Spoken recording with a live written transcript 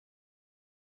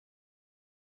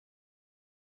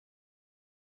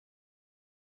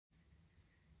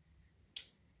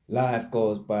Life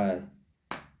goes by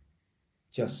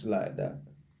just like that.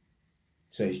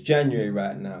 So it's January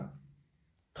right now.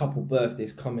 Couple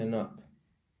birthdays coming up.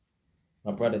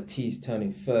 My brother T's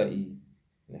turning 30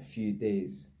 in a few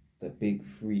days. The big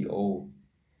 3-0.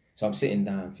 So I'm sitting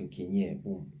down thinking, yeah,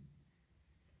 boom.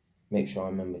 Make sure I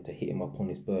remember to hit him up on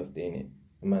his birthday, innit?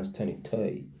 The man's turning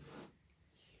 30.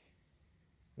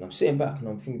 And I'm sitting back and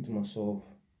I'm thinking to myself,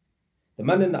 the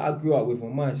man that I grew up with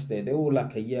on my estate, they're all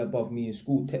like a year above me in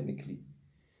school, technically.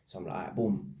 So I'm like, alright,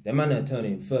 boom. The man are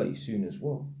turning 30 soon as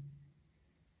well.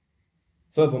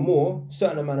 Furthermore,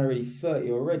 certain man are already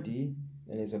 30 already,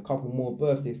 and there's a couple more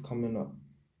birthdays coming up.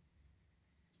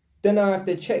 Then I have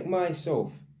to check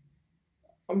myself.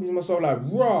 I'm thinking to myself like,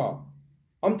 rah,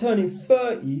 I'm turning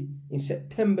 30 in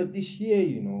September this year,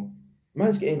 you know.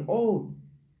 Man's getting old.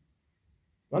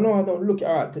 I know I don't look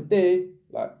alright today.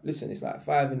 Like, listen, it's like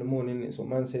 5 in the morning, innit? So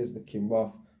man says looking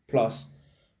rough. Plus,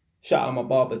 shout out my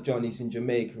barber John, he's in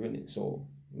Jamaica, innit? So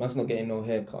man's not getting no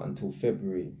haircut until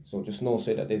February. So just know,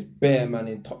 say that there's bare man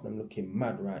in Tottenham looking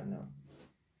mad right now.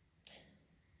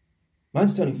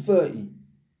 Man's turning 30 in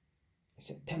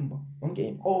September. I'm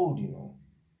getting old, you know.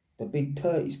 The big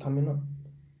 30's coming up.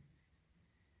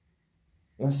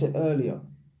 And I said earlier,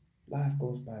 life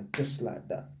goes by just like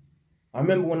that. I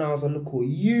remember when I was a little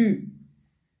youth.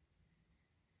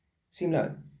 Seemed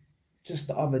like just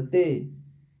the other day.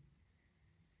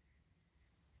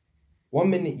 1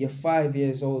 minute you're 5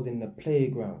 years old in the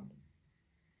playground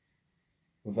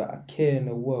without a care in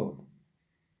the world.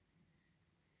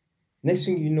 Next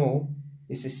thing you know,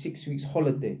 it's a 6 weeks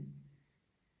holiday.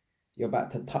 You're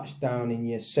about to touch down in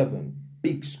year 7,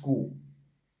 big school.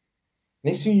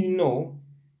 Next thing you know,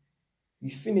 you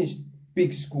finish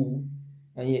big school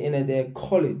and you're in their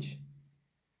college.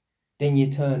 Then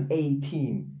you turn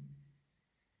 18.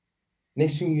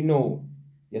 Next thing you know,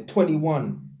 you're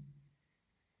 21.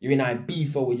 You're in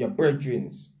Ibiza with your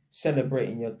brethren,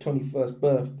 celebrating your 21st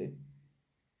birthday.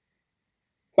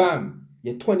 Bam,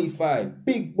 you're 25,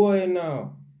 big boy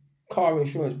now. Car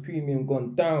insurance premium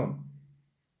gone down.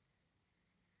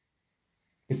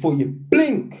 Before you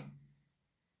blink,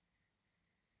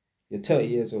 you're 30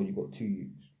 years old, you got 2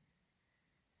 youths.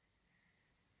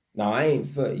 Now, I ain't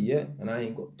 30 yet, and I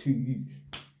ain't got 2 youths.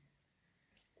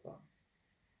 But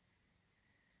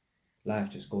life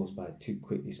just goes by too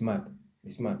quick. It's mad.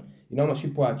 It's mad. You know how much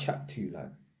people I chat to,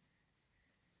 like,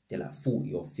 they're like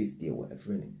 40 or 50 or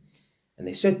whatever, innit? And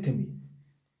they said to me,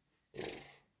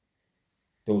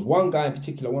 there was one guy in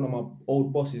particular, one of my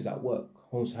old bosses at work,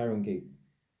 Holmes Harringay.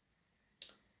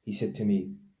 He said to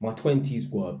me, my 20s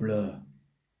were a blur.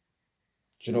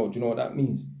 Do you know what that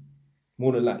means?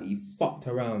 More than likely, he fucked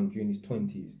around during his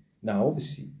 20s. Now,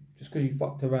 obviously, just because you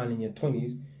fucked around in your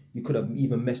 20s, you could have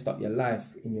even messed up your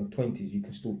life in your 20s. You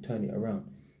can still turn it around.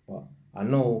 But I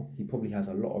know he probably has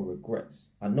a lot of regrets.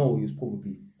 I know he was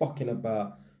probably fucking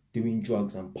about, doing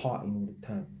drugs and partying all the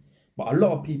time. But a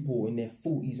lot of people in their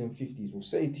 40s and 50s will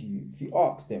say to you, if you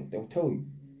ask them, they'll tell you,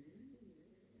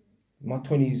 my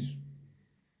 20s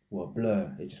were a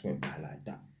blur. They just went by like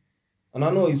that. And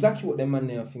I know exactly what them man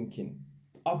there are thinking.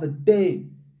 The other day,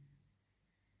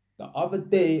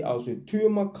 I was with 2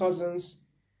 of my cousins.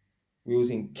 We was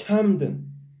in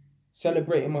Camden,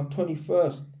 celebrating my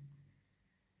 21st.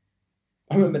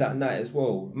 I remember that night as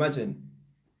well. Imagine,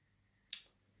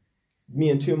 me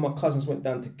and 2 of my cousins went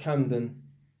down to Camden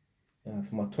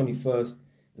for my 21st.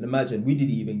 And imagine, we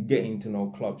didn't even get into no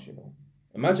clubs, you know.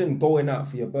 Imagine going out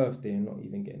for your birthday and not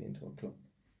even getting into a club.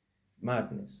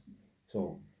 Madness.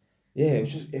 So, yeah,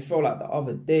 it felt like the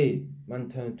other day, man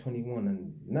turned 21,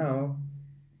 and now,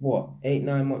 what,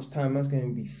 8-9 months time, man's going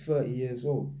to be 30 years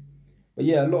old. But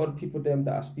yeah, a lot of the people them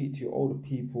that I speak to, older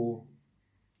people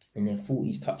in their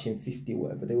 40s, touching 50 or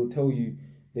whatever, they will tell you,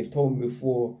 they've told me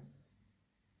before,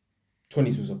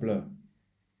 20s was a blur.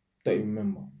 Don't even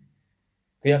remember.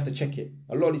 You have to check it.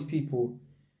 A lot of these people,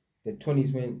 their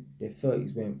 20s went, their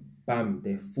 30s went, bam,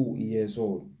 they're 40 years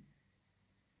old.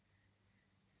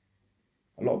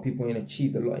 A lot of people ain't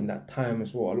achieved a lot in that time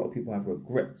as well. A lot of people have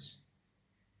regrets.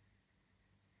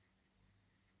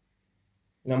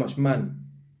 You know how much man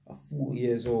are 40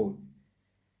 years old,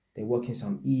 they work in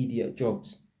some idiot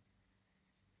jobs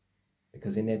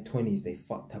because in their 20s they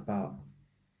fucked about.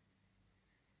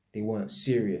 They weren't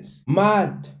serious.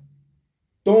 Mad!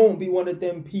 Don't be one of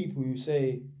them people who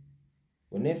say,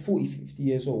 when they're 40, 50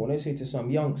 years old, when they say to some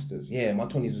youngsters, yeah, my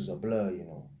 20s was a blur, you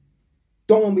know.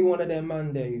 Don't be one of them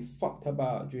man there who fucked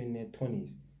about during their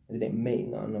 20s and didn't make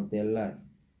nothing of their life.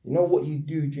 You know what you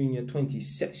do during your 20s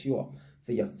sets you up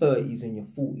for your 30s and your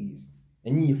 40s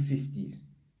and in your 50s.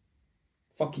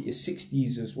 Fuck it, your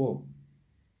 60s as well.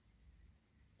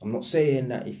 I'm not saying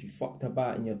that if you fucked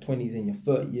about in your 20s and you're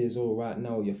 30 years old right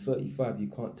now, or you're 35, you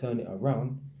can't turn it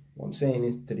around. What I'm saying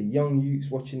is to the young youths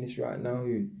watching this right now,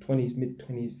 who 20s,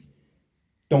 mid-20s,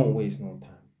 don't waste no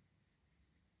time.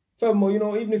 Furthermore, you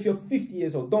know, even if you're 50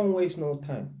 years old, don't waste no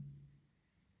time.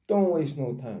 Don't waste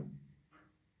no time.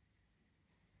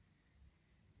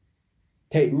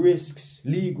 Take risks,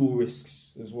 legal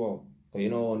risks as well. But you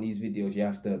know, on these videos, you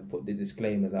have to put the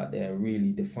disclaimers out there and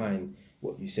really define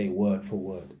what you say word for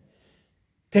word.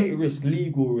 Take risks,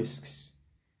 legal risks.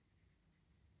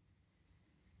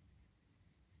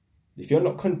 If you're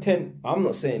not content, I'm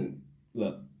not saying,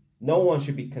 look, no one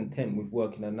should be content with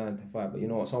working a 9 to 5, but you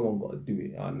know what, someone got to do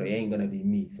it. I know it ain't going to be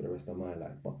me for the rest of my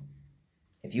life, but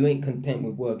if you ain't content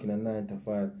with working a 9 to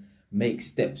 5, make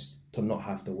steps to not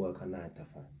have to work a 9 to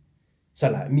 5. So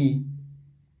like me,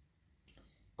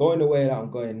 going the way that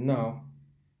I'm going now,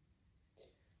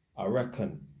 I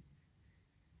reckon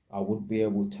I would be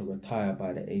able to retire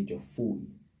by the age of 40.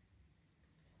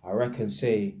 I reckon,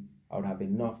 say, I would have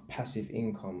enough passive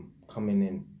income coming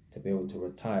in to be able to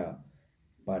retire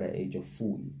by the age of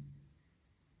 40.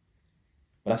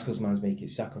 But that's because man's making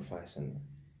sacrifice, and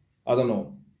I don't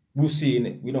know. We'll see in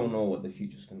it. We don't know what the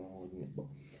future's gonna hold in it, but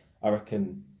I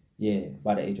reckon, yeah,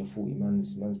 by the age of 40, man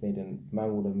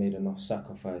would have made enough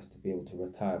sacrifice to be able to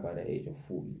retire by the age of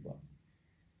 40. But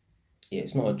yeah,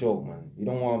 it's not a joke, man. You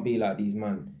don't want to be like these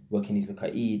man working these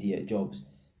like idiot jobs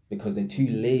because they're too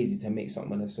lazy to make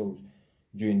something of themselves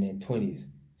during their 20s.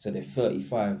 So they're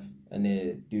 35 and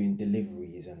they're doing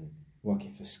deliveries and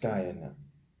working for Sky and that.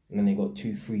 And then they got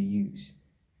 2-3 youths.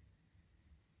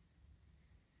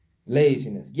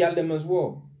 Laziness. Gallem as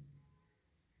well.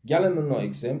 Gallem are not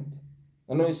exempt.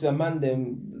 I know it's a man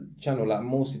them channel, like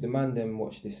most of the man them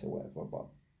watch this or whatever, but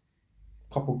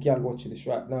a couple gal watching this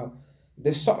right now.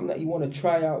 There's something that you want to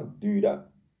try out, do that.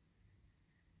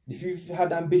 If you've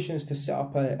had ambitions to set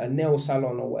up a nail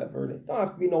salon or whatever, it don't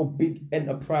have to be no big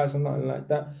enterprise or nothing like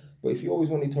that. But if you always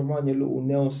wanted to run your little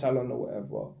nail salon or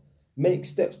whatever, make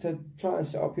steps to try and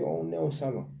set up your own nail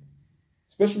salon.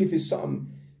 Especially if it's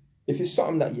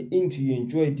something that you're into, you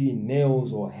enjoy doing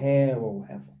nails or hair or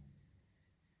whatever.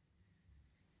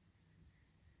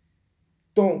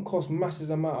 Don't cost massive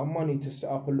amount of money to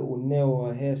set up a little nail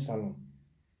or a hair salon.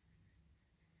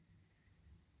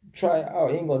 Try it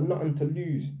out. You ain't got nothing to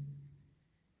lose.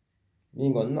 You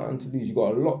ain't got nothing to lose. You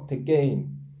got a lot to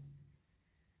gain.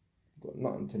 You got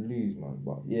nothing to lose, man.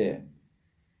 But yeah,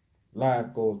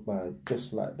 life goes by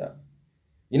just like that.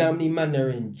 You know how many men are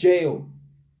in jail?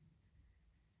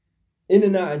 In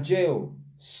and out of jail.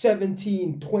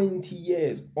 17, 20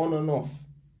 years on and off.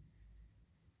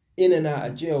 In and out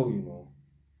of jail, you know.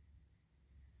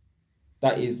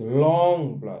 That is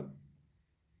long, blood.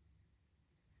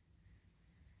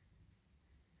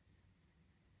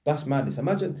 That's madness.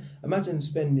 Imagine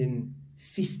spending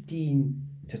 15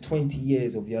 to 20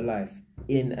 years of your life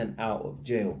in and out of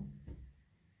jail.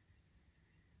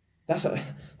 That's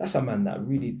a man that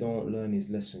really don't learn his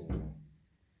lesson, you know.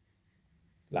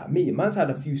 Like me, man's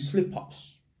had a few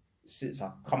slip-ups since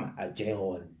I come out of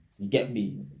jail, and you get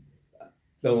me.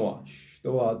 Don't want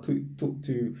to talk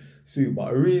too soon,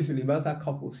 but recently man's had a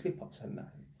couple of slip-ups and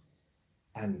that.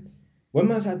 And when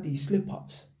man's had these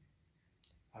slip-ups,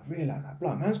 I've realised that,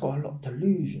 blood, man's got a lot to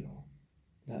lose, you know.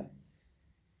 Like,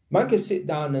 man can sit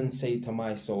down and say to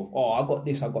myself, oh, I got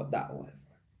this, I got that, or whatever.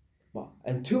 But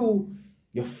until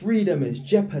your freedom is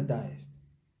jeopardised,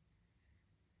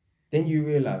 then you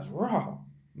realise, wow,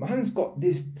 man's got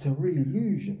this to really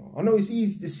lose, you know. I know it's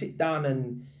easy to sit down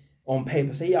and on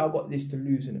paper say, yeah, I got this to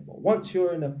lose in it. But once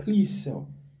you're in a police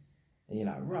cell, and you're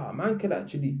like, right, man could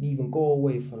actually even go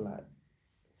away for like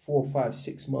 4, 5,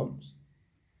 6 months.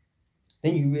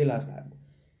 Then you realise like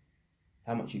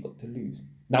how much you got to lose.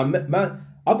 Now, man,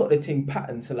 I got the thing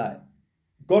patterned, so like,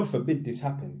 God forbid this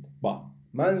happened, but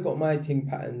man's got my thing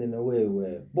patterned in a way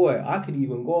where, boy, I could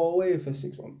even go away for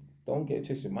 6 months. Don't get it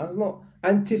twisted. Man's not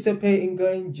anticipating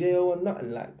going jail or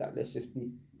nothing like that. Let's just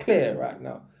be clear right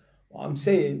now. What I'm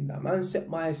saying, that man set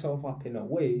myself up in a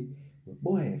way where,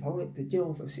 boy, if I went to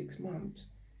jail for 6 months,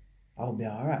 I'll be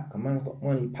alright, because man's got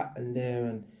money patterned there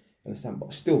and understand.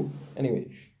 But still,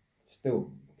 anyway,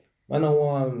 still, man, I don't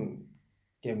want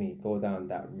to go down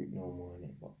that route no more in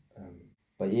it.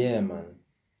 But yeah, man,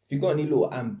 if you got any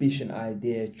little ambition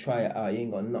idea, try it out. You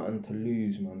ain't got nothing to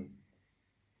lose, man.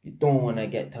 You don't want to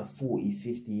get to 40,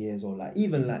 50 years old, like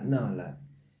even like now, like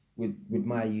with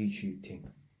my YouTube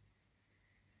thing.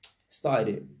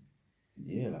 Started it,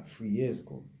 yeah, like 3 years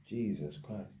ago. Jesus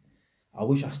Christ. I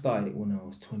wish I started it when I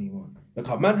was 21.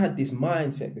 Because man had this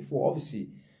mindset before. Obviously,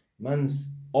 Man's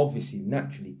obviously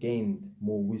naturally gained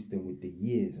more wisdom with the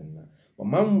years and that. But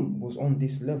man was on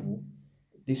this level,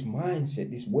 this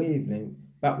mindset, this wavelength,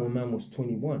 back when man was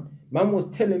 21. Man was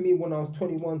telling me when I was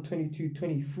 21, 22,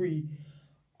 23,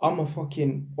 I'm a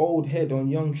fucking old head on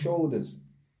young shoulders.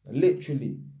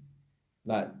 Literally.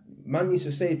 Like, man used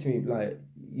to say to me, like,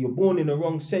 you're born in the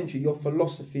wrong century. Your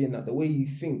philosophy and that, the way you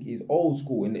think is old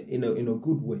school in a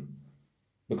good way.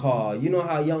 Because you know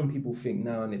how young people think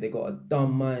now, and they got a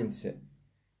dumb mindset.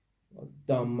 A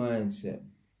dumb mindset.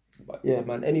 But yeah,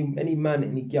 man, any man,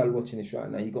 any girl watching this right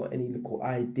now, you got any little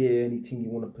idea, anything you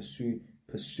want to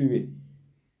pursue it.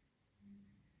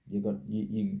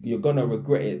 You're gonna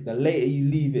regret it. The later you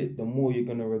leave it, the more you're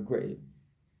gonna regret it.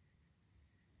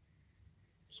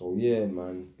 So yeah,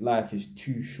 man, life is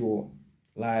too short.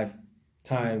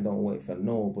 Time don't wait for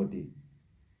nobody.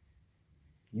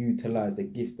 Utilize the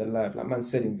gift of life. Like man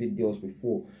said in videos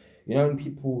before, you know,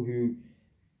 people who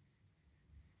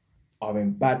are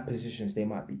in bad positions, they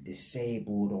might be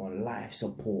disabled or on life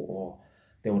support, or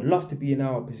they would love to be in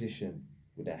our position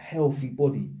with a healthy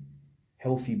body,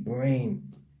 healthy brain,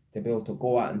 to be able to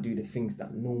go out and do the things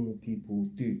that normal people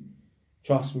do.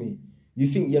 Trust me, you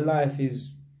think your life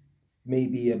is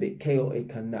maybe a bit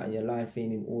chaotic and that, and your life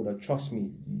ain't in order. Trust me,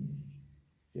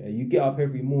 yeah, you get up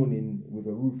every morning with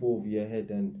a roof over your head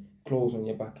and clothes on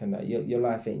your back and that, your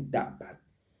life ain't that bad.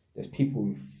 There's people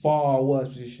in far worse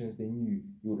positions than you.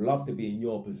 You would love to be in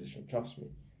your position, trust me.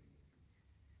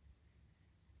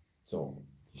 So,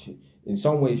 in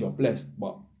some ways you're blessed,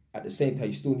 but at the same time,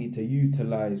 you still need to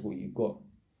utilize what you got.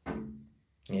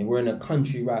 And we're in a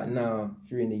country right now,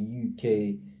 if you're in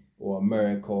the UK or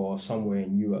America or somewhere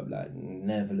in Europe, like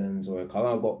Netherlands, or I've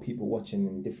got people watching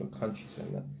in different countries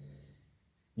and that,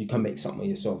 you can make something of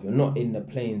yourself. You're not in the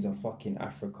plains of fucking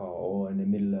Africa or in the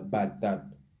middle of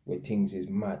Baghdad where things is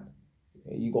mad.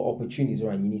 You got opportunities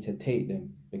around, you need to take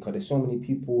them, because there's so many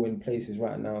people in places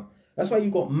right now. That's why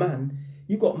you got man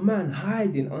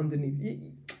hiding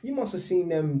underneath. You must have seen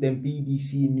them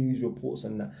BBC news reports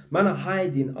and that. Man are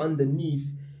hiding underneath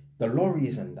the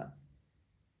lorries and that,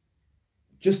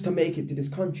 just to make it to this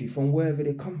country from wherever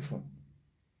they come from.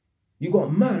 You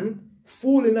got man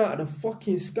falling out of the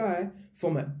fucking sky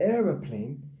from an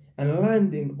aeroplane and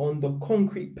landing on the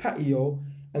concrete patio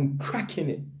and cracking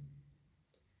it.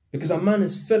 Because a man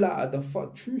has fell out of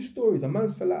the true stories. A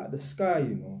man's fell out of the sky,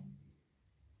 you know.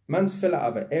 Man's fell out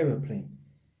of an aeroplane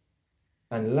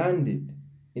and landed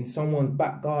in someone's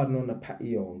back garden on the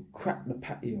patio and cracked the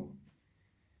patio.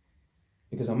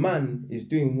 Because a man is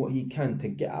doing what he can to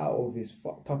get out of his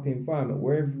fucked up environment,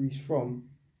 wherever he's from,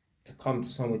 to come to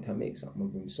somewhere to make something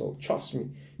of himself. Trust me,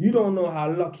 you don't know how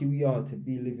lucky we are to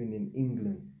be living in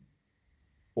England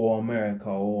or America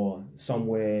or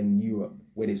somewhere in Europe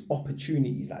where there's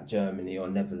opportunities like Germany or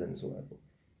Netherlands or whatever.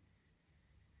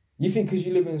 You think because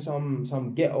you live in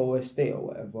some ghetto estate or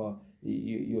whatever,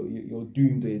 you're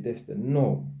doomed to your destiny.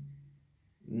 No.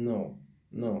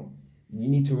 You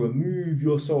need to remove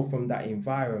yourself from that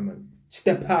environment.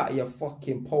 Step out of your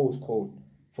fucking postcode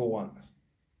for once.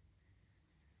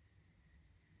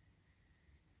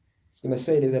 I was going to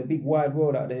say there's a big wide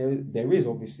world out there. There is,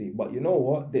 obviously. But you know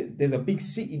what? There's a big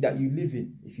city that you live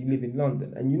in if you live in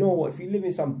London. And you know what? If you live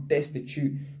in some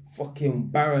destitute, fucking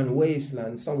barren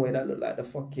wasteland, somewhere that look like the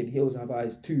fucking hills have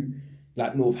eyes too,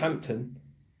 like Northampton.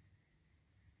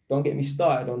 Don't get me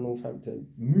started on Northampton.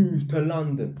 Move to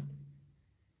London.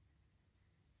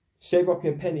 Save up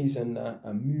your pennies and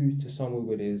move to somewhere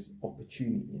where there's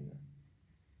opportunity in it.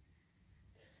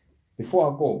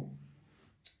 Before I go,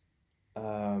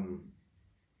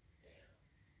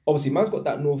 obviously, man's got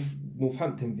that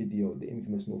Northampton video, the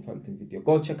infamous Northampton video.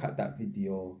 Go check out that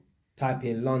video. Type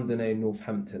in London and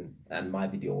Northampton, and my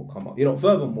video will come up. You know,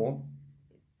 furthermore,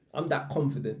 I'm that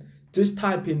confident. Just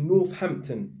type in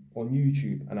Northampton on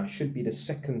YouTube, and I should be the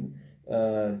second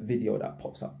video that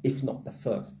pops up, if not the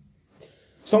first.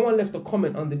 Someone left a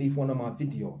comment underneath one of my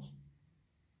videos.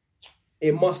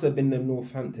 It must have been the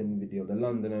Northampton video, the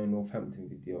London and Northampton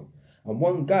video. And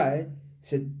one guy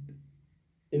said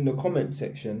in the comment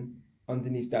section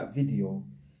underneath that video,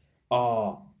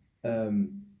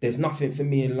 there's nothing for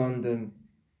me in London.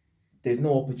 There's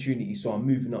no opportunity, so I'm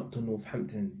moving up to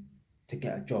Northampton to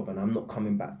get a job and I'm not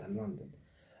coming back to London.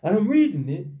 And I'm reading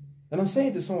it and I'm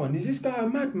saying to someone, is this guy a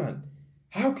madman?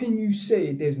 How can you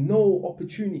say there's no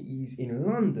opportunities in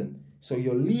London? So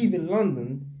you're leaving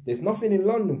London, there's nothing in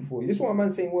London for you. This is what a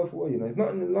man's saying word for word, you know. There's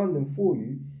nothing in London for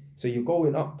you, so you're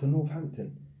going up to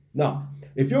Northampton. Now,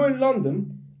 if you're in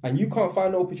London and you can't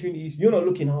find opportunities, you're not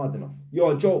looking hard enough.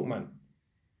 You're a joke, man.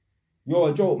 You're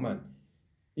a joke, man.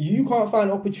 You can't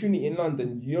find opportunity in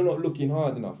London. You're not looking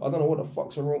hard enough. I don't know what the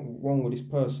fuck's wrong with this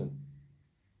person.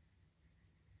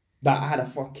 That I had a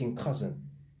fucking cousin.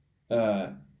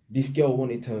 This girl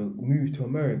wanted to move to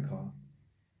America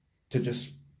to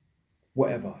just,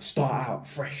 whatever, start out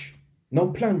fresh.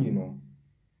 No plan, you know.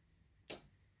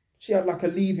 She had like a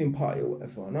leaving party or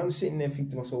whatever. And I'm sitting there thinking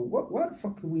to myself, why the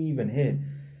fuck are we even here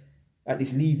at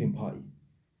this leaving party?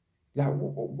 Like,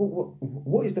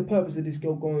 what is the purpose of this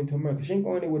girl going to America? She ain't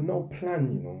going there with no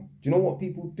plan, you know. Do you know what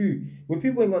people do? When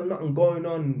people ain't got nothing going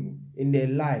on in their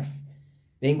life,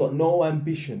 they ain't got no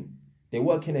ambition, they're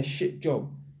working a shit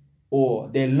job, or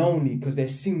they're lonely because they're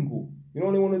single. You know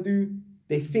what they want to do?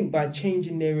 They think by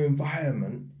changing their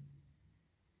environment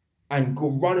and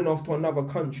running off to another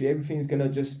country, everything's going to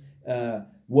just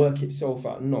work itself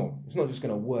out. No, it's not just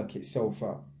going to work itself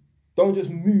out. Don't just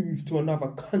move to another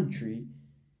country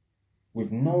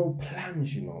with no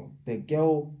plans, you know. The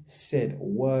girl said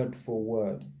word for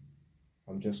word,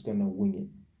 I'm just going to wing it.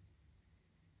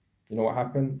 You know what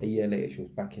happened? A year later, she was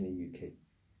back in the UK.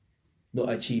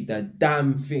 Not achieved that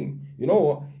damn thing. You know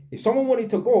what? If someone wanted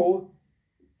to go,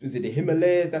 is it the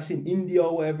Himalayas, that's in India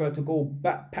or whatever, to go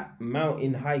backpack,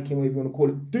 mountain hiking, whatever you want to call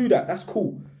it, do that. That's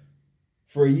cool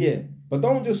for a year. But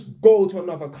don't just go to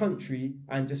another country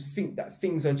and just think that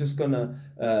things are just going to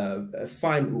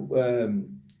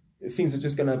things are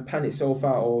just going to pan itself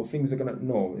out, or things are going to...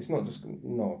 No, it's not just...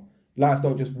 No. Life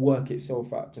don't just work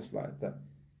itself out just like that.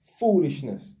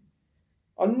 Foolishness.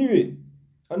 I knew it.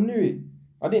 I knew it.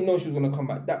 I didn't know she was going to come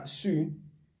back that soon.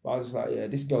 But I was like, yeah,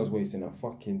 this girl's wasting her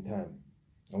fucking time.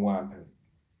 And what happened?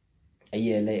 A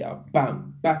year later,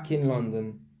 bam, back in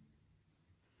London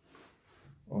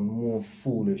on more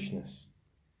foolishness.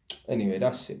 Anyway,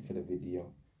 that's it for the video.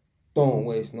 Don't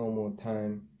waste no more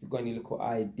time. If you've got any little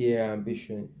idea,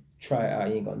 ambition, try it out.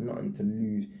 You ain't got nothing to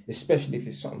lose, especially if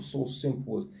it's something so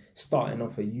simple as starting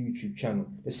off a YouTube channel.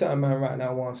 There's certain man right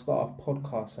now want to start off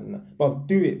podcasts and that, but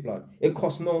do it, blood. It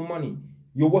costs no money.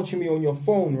 You're watching me on your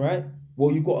phone, right?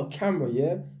 Well, you got a camera,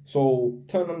 yeah? So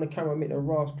turn on the camera, make the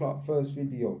Ross Clark first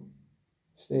video.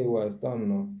 Stay where it's done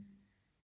now.